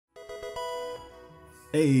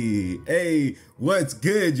Hey, what's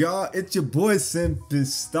good, y'all? It's your boy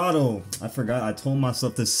Simpistotle. I forgot I told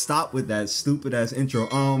myself to stop with that stupid ass intro.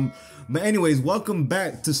 But anyways, welcome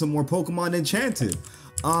back to some more Pokemon Enchanted.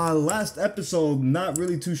 Last episode, not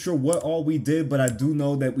really too sure what all we did, but I do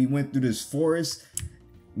know that we went through this forest.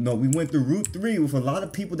 No, we went through Route 3 with a lot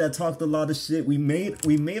of people that talked a lot of shit. We made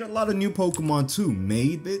a lot of new Pokemon too.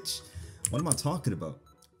 Made, bitch? What am I talking about?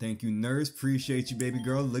 Thank you, nurse. Appreciate you, baby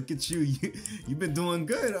girl. Look at you. You've been doing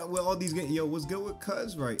good with all these games. Yo, what's good with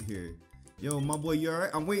Cuz right here? Yo, my boy, you alright?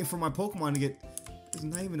 I'm waiting for my Pokemon to get... There's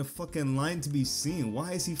not even a fucking line to be seen.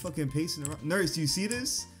 Why is he fucking pacing around? Nurse, you see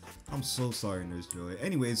this? I'm so sorry, Nurse Joy.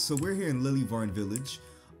 Anyways, so we're here in Lilyvarn Village.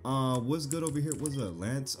 What's good over here? What's up,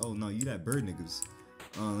 Lance? Oh, no, you that bird niggas.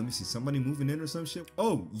 Let me see. Somebody moving in or some shit?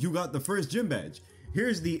 Oh, you got the first gym badge.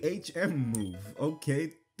 Here's the HM move.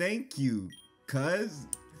 Okay, thank you, Cuz.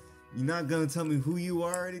 You're not gonna tell me who you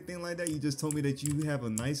are or anything like that. You just told me that you have a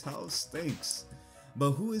nice house. Thanks.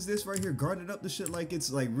 But who is this right here guarding up the shit like it's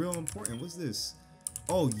like real important? What's this?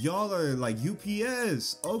 Oh, y'all are like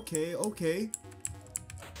UPS. Okay.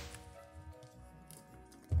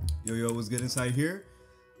 Yo, what's good inside here?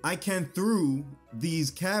 I can through these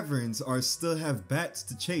caverns or still have bats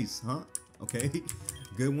to chase, huh? Okay,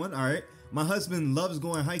 good one. All right. My husband loves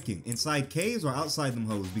going hiking inside caves or outside them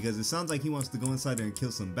hoes because it sounds like he wants to go inside there and kill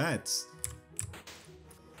some bats.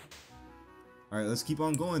 All right, let's keep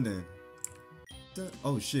on going then.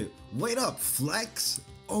 Oh shit! Wait up, Flex.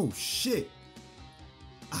 Oh shit!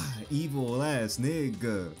 Evil ass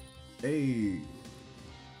nigga. Hey,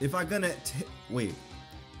 if I gonna wait,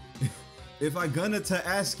 if I gonna to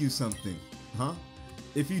ask you something, huh?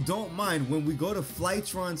 If you don't mind, when we go to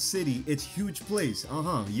Flytron City, it's huge place.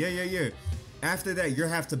 Yeah. After that, you'll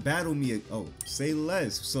have to battle me. Oh, say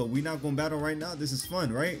less. So we not gonna battle right now? This is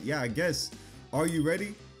fun, right? Yeah, I guess. Are you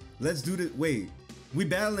ready? Let's do this. Wait, we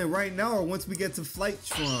battling right now or once we get to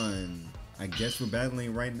Flytron? I guess we're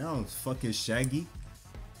battling right now. Fucking Shaggy.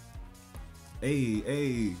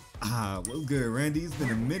 Hey. What's good, Randy? It's been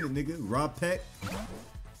a minute, nigga. Rob Peck.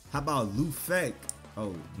 How about Lufek?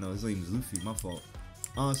 Oh, no, his name is Luffy. My fault.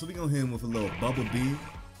 So we gonna hit him with a little Bubble Bee,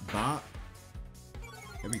 Bop.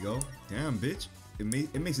 There we go. Damn, bitch.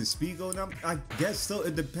 It makes his speed go down. I guess so.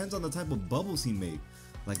 It depends on the type of bubbles he make.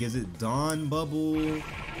 Like, is it Dawn Bubble?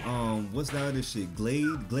 What's that other shit?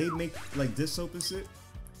 Glade make like this soap and shit.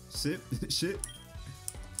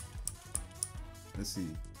 Let's see.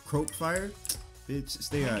 Croak Fire, bitch.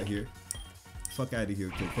 Stay out of here. Fuck out of here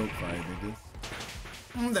with your Croak Fire,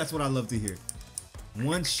 nigga. That's what I love to hear.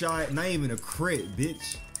 One shot, not even a crit,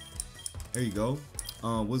 bitch. There you go.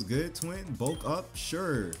 What's good, twin? Bulk up?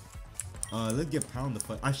 Sure. Let's get Pound the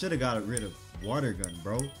fuck. I should have got rid of Water Gun,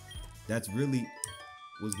 bro. That's really...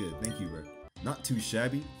 What's good? Thank you, bro. Not too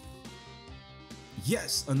shabby.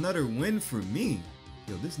 Yes, another win for me.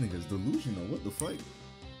 Yo, this nigga's delusional. What the fuck?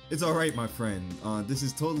 It's alright, my friend. This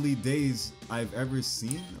is totally days I've ever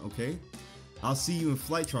seen, okay? I'll see you in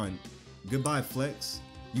Flytron. Goodbye, Flex.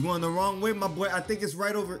 You going the wrong way, my boy. I think it's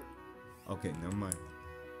right over. Okay, never mind.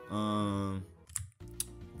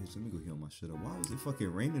 Bitch, let me go heal my shit up. Why was it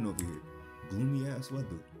fucking raining over here? Gloomy ass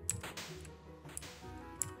weather.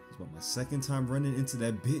 It's about my second time running into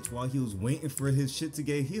that bitch while he was waiting for his shit to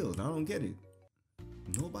get healed. I don't get it.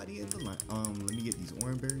 Nobody in the line. Let me get these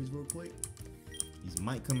orange berries real quick. These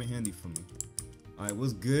might come in handy for me. Alright,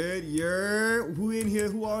 what's good? Who in here?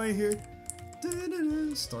 Who are in here?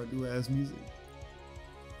 Start new ass music.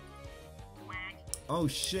 Oh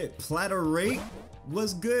shit, Platter Rate?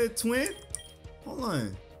 What's good, twin? Hold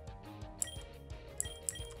on.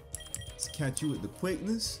 Let's catch you with the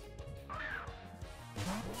quickness.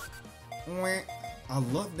 I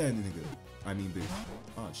love that nigga. I mean, bitch.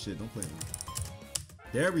 Oh shit, don't play me.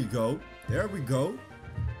 There we go.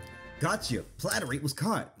 Gotcha. Platter Rate was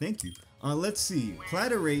caught. Thank you. Let's see.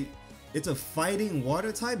 Platter Rate, it's a fighting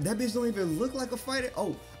water type. That bitch don't even look like a fighter.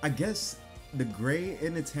 Oh, I guess the gray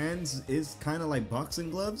in its hands is kind of like boxing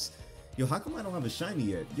gloves. Yo, how come I don't have a shiny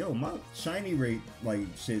yet? Yo, my shiny rate like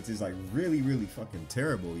shit is like really fucking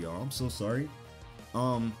terrible, y'all. I'm so sorry.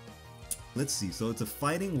 Let's see. So it's a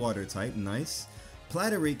fighting water type. Nice.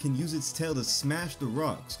 Platyrate can use its tail to smash the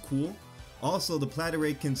rocks. Cool. Also, the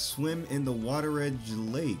Platyrate can swim in the water edge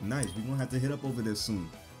lake. Nice. We're gonna have to hit up over there soon.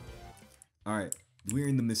 Alright. We're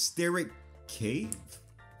in the Mysteric Cave.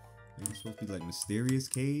 Maybe it's supposed to be like Mysterious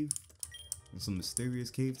Cave. Some Mysterious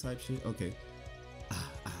Cave type shit. Okay.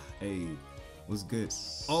 Hey, what's good?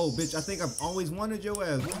 Oh, bitch, I think I've always wanted your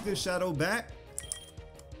ass. What's good, Shadow Bat?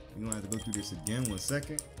 We're gonna have to go through this again. 1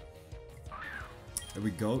 second. There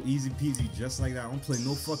we go. Easy peasy, just like that. I don't play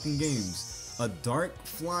no fucking games. A dark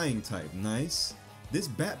flying type. Nice. This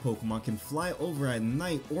bat Pokemon can fly over at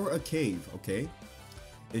night or a cave, okay?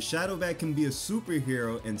 A Shadow Bat can be a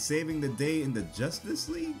superhero and saving the day in the Justice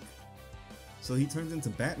League? So he turns into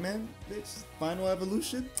Batman, bitch? Final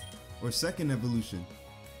evolution? Or second evolution?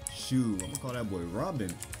 Shoot, I'm gonna call that boy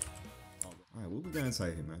Robin. Alright, what we got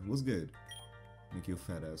inside here, man? What's good? Make your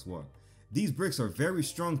fat ass walk. These bricks are very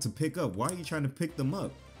strong to pick up. Why are you trying to pick them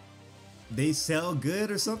up? They sell good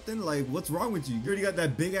or something? Like, what's wrong with you? You already got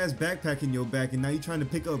that big ass backpack in your back and now you trying to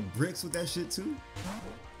pick up bricks with that shit too?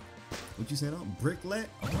 What you saying? Bricklet?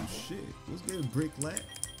 Oh shit. What's good, Bricklet?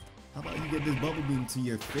 How about you get this bubble beam to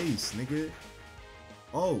your face, nigga?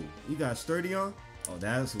 Oh, you got sturdy on? Oh,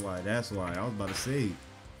 that's why. I was about to say,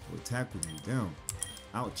 what tackled me down.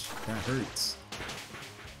 Ouch, that hurts.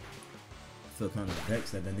 I feel kind of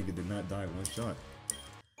vexed that nigga did not die one shot.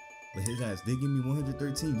 But his ass did give me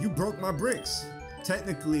 113. You broke my bricks.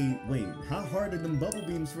 Technically, wait, how hard are them bubble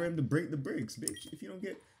beams for him to break the bricks, bitch? If you don't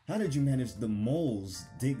get, how did you manage the moles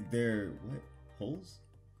dig their, what, holes?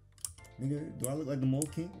 Nigga, do I look like the mole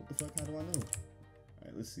king? What the fuck, how do I know?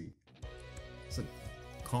 Alright, let's see. It's a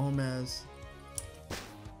calm ass.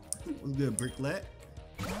 What's good, Bricklet?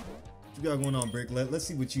 What you got going on, Bricklet? Let's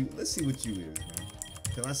see what you is, man.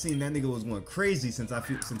 Cause I seen that nigga was going crazy since I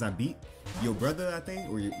beat your brother, I think,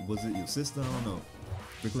 or was it your sister? I don't know.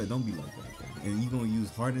 Bricklet, don't be like that, bro. And you gonna use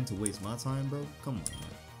Harden to waste my time, bro? Come on, man.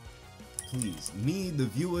 Please, me, the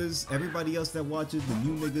viewers, everybody else that watches, the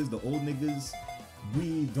new niggas, the old niggas,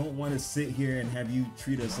 we don't want to sit here and have you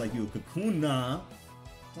treat us like you a kakuna.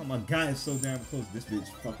 Oh, my guy is so damn close. This bitch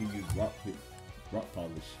fucking used rock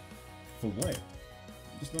polish. For what?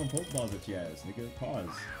 I'm just throwing Pokeballs at your ass, nigga. Pause.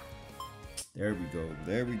 There we go.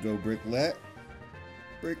 There we go, Bricklet.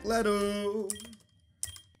 Brickletto.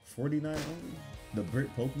 49 only. The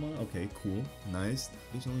brick Pokemon? Okay, cool. Nice.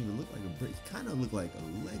 Bitch don't even look like a brick. He kind of look like a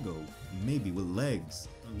Lego. Maybe with legs.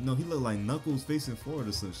 No, he look like Knuckles facing forward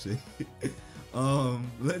or some shit.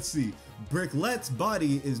 Let's see. Bricklet's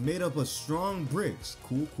body is made up of strong bricks.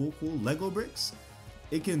 Cool, cool, cool. Lego bricks.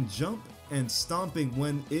 It can jump and stomping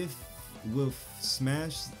when will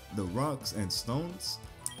smash the rocks and stones.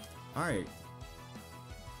 Alright.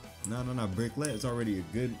 No, Bricklet is already a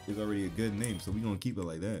good name, so we gonna keep it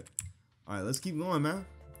like that. Alright, let's keep going, man.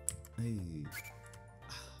 Hey,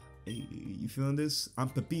 you feeling this? I'm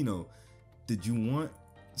Peppino. Did you want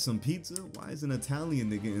some pizza? Why is an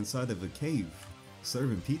Italian nigga inside of a cave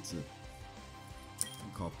serving pizza?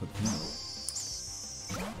 I'm called Peppino.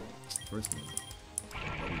 First one.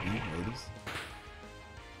 Ladies.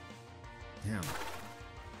 Damn.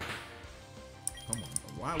 Come on.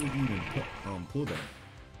 Why would you even pull that?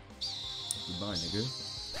 Goodbye, nigga.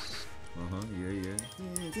 Yeah,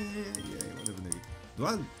 whatever, nigga. Do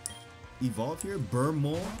I evolve here?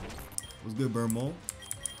 Burmole? What's good, Burmole?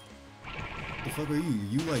 What the fuck are you?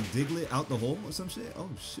 You like Diglett out the hole or some shit? Oh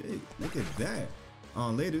shit, look at that.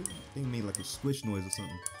 Later, I think it made like a squish noise or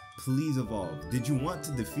something. Please evolve. Did you want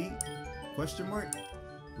to defeat? Question mark?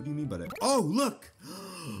 What do you mean by that? Oh, look!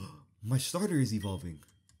 My starter is evolving.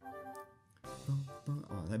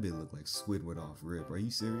 Oh, that bit look like Squidward off rip. Are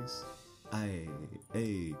you serious?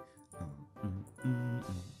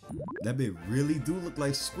 That bit really do look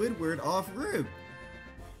like Squidward off rip.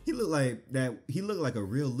 He looked like a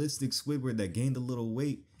realistic Squidward that gained a little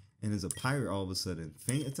weight and is a pirate all of a sudden.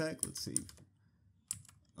 Feint attack? Let's see.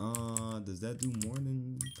 Does that do more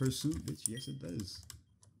than pursuit, bitch? Yes, it does.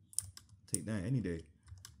 Take that any day.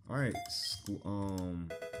 Alright,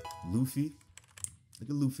 Luffy. Look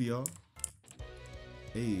at Luffy, y'all.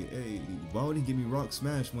 Hey, why would he give me rock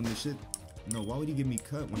smash when the shit... No, why would he give me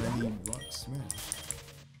cut when I need rock smash?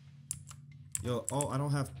 Yo, I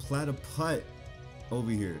don't have Platypus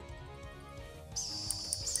over here.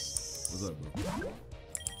 What's up, bro?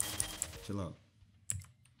 Chill out.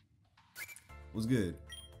 What's good?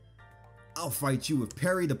 I'll fight you with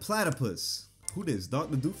Perry the Platypus. Who this?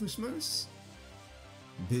 Dr. Doofenshmirtz?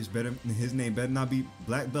 Bitch better, his name better not be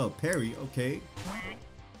Black Belt Perry, okay.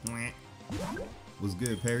 What's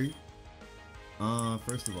good, Perry?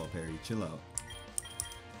 First of all, Perry, chill out.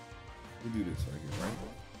 We'll do this right here, right?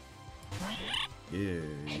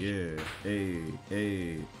 Yeah,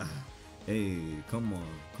 hey, come on.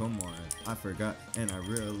 I forgot, and I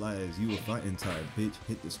realized you a fighting type, bitch.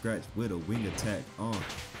 Hit the scratch with a wing attack.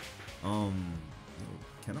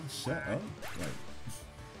 Can I shut up? Like,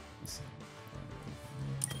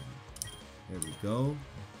 there we go.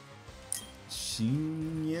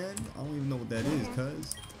 Shinyan? I don't even know what that is,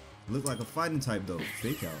 cuz. Look like a fighting type though.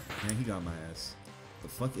 Fake out. Man, he got my ass. The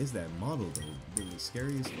fuck is that model though? The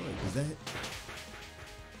scary as fuck. Is that?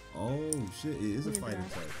 Oh shit, it is a fighting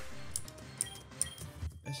type.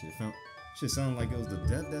 That shit Shit sounded like it was the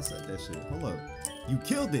death that said that shit. Hold up. You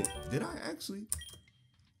killed it. Did I actually?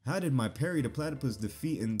 How did my parry the platypus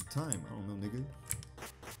defeat in time? I don't know, nigga.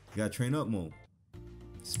 You gotta train up mode.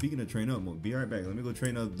 Speaking of train up mode, be right back. Let me go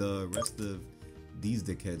train up the rest of these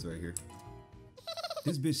dickheads right here.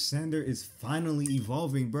 This bitch Sander is finally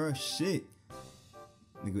evolving, bruh. Shit.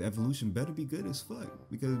 Nigga, evolution better be good as fuck.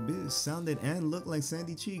 Because bitch sounded and looked like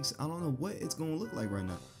Sandy Cheeks. I don't know what it's gonna look like right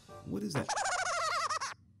now. What is that?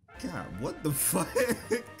 God, what the fuck?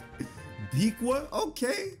 Beakwa?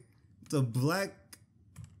 Okay. It's a black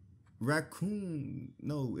raccoon.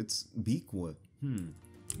 No, it's Beakwa.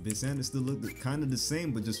 Bitch Sander still look kind of the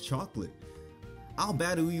same, but just chocolate. I'll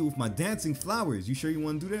battle you with my dancing flowers. You sure you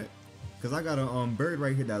want to do that? Cause I got a bird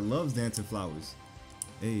right here that loves dancing flowers.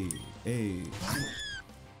 Hey, hey.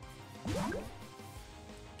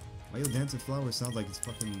 Why your dancing flowers sounds like it's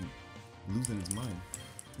fucking losing its mind?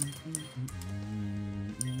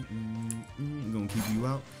 I'm gonna keep you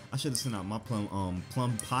out. I should have sent out my plum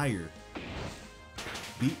pyre.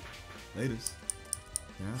 Beat. Latest.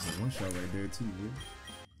 Yeah, that's a one shot right there too, dude.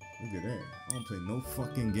 Look at that. I don't play no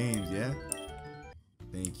fucking games, yeah?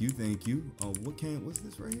 Thank you, thank you. Oh, what's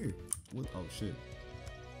this right here? What? Oh, shit.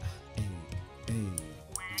 Hey, hey.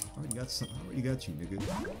 I already got you, nigga.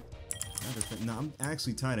 Nah, I'm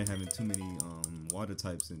actually tired of having too many water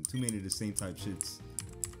types and too many of the same type shits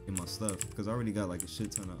in my stuff. Because I already got like a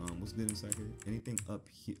shit ton of, what's good inside here? Anything up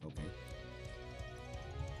here? Okay.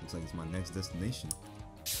 Looks like it's my next destination.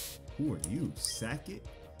 Who are you? Sack it?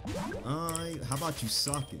 How about you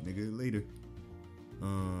sock it, nigga? Later.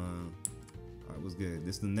 Alright, what's good?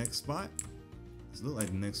 This the next spot? This look like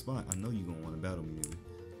the next spot. I know you gonna want to battle me, nigga.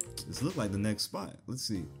 This look like the next spot. Let's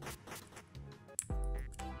see.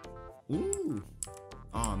 Ooh.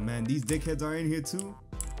 Aw, man, these dickheads are in here too.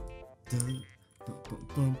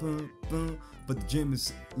 But the gym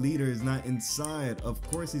leader is not inside. Of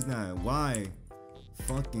course he's not. Why?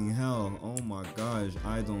 Fucking hell. Oh my gosh.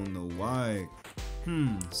 I don't know why.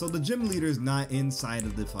 So the gym leader is not inside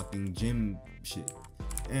of the fucking gym shit.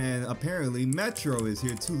 And apparently Metro is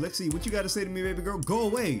here too. Let's see what you gotta say to me, baby girl. Go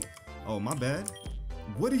away. Oh, my bad.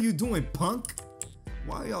 What are you doing, punk?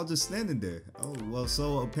 Why are y'all just standing there? Oh, well,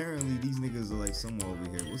 so apparently these niggas are like somewhere over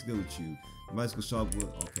here. What's good with you? Bicycle shop,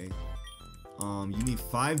 okay. You need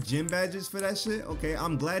 5 gym badges for that shit? Okay,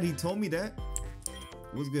 I'm glad he told me that.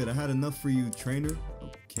 What's good? I had enough for you, trainer.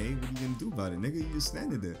 Okay, what are you gonna do about it, nigga? You just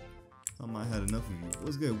standing there. I had enough of you.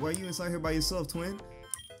 What's good? Why are you inside here by yourself, twin?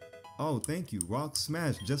 Oh, thank you. Rock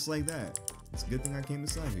smash, just like that. It's a good thing I came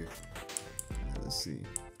inside here. Let's see.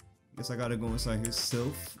 Guess I gotta go inside here.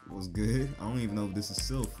 Sylph was good. I don't even know if this is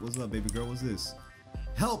Sylph. What's up, baby girl? What's this?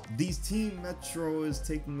 Help! These Team Metro is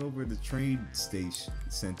taking over the trade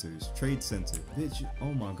centers. Trade center. Bitch,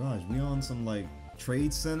 oh my gosh. We on some like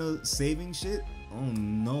trade center saving shit? Oh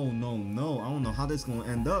no, no, no. I don't know how this gonna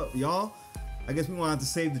end up, y'all. I guess we gonna have to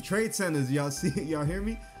save the trade centers. Y'all see? Y'all hear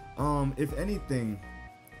me? If anything,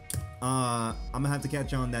 I'm gonna have to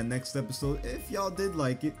catch y'all on that next episode. If y'all did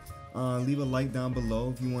like it, leave a like down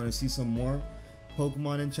below. If you want to see some more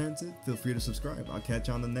Pokemon Enchanted, feel free to subscribe. I'll catch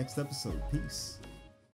you on the next episode. Peace.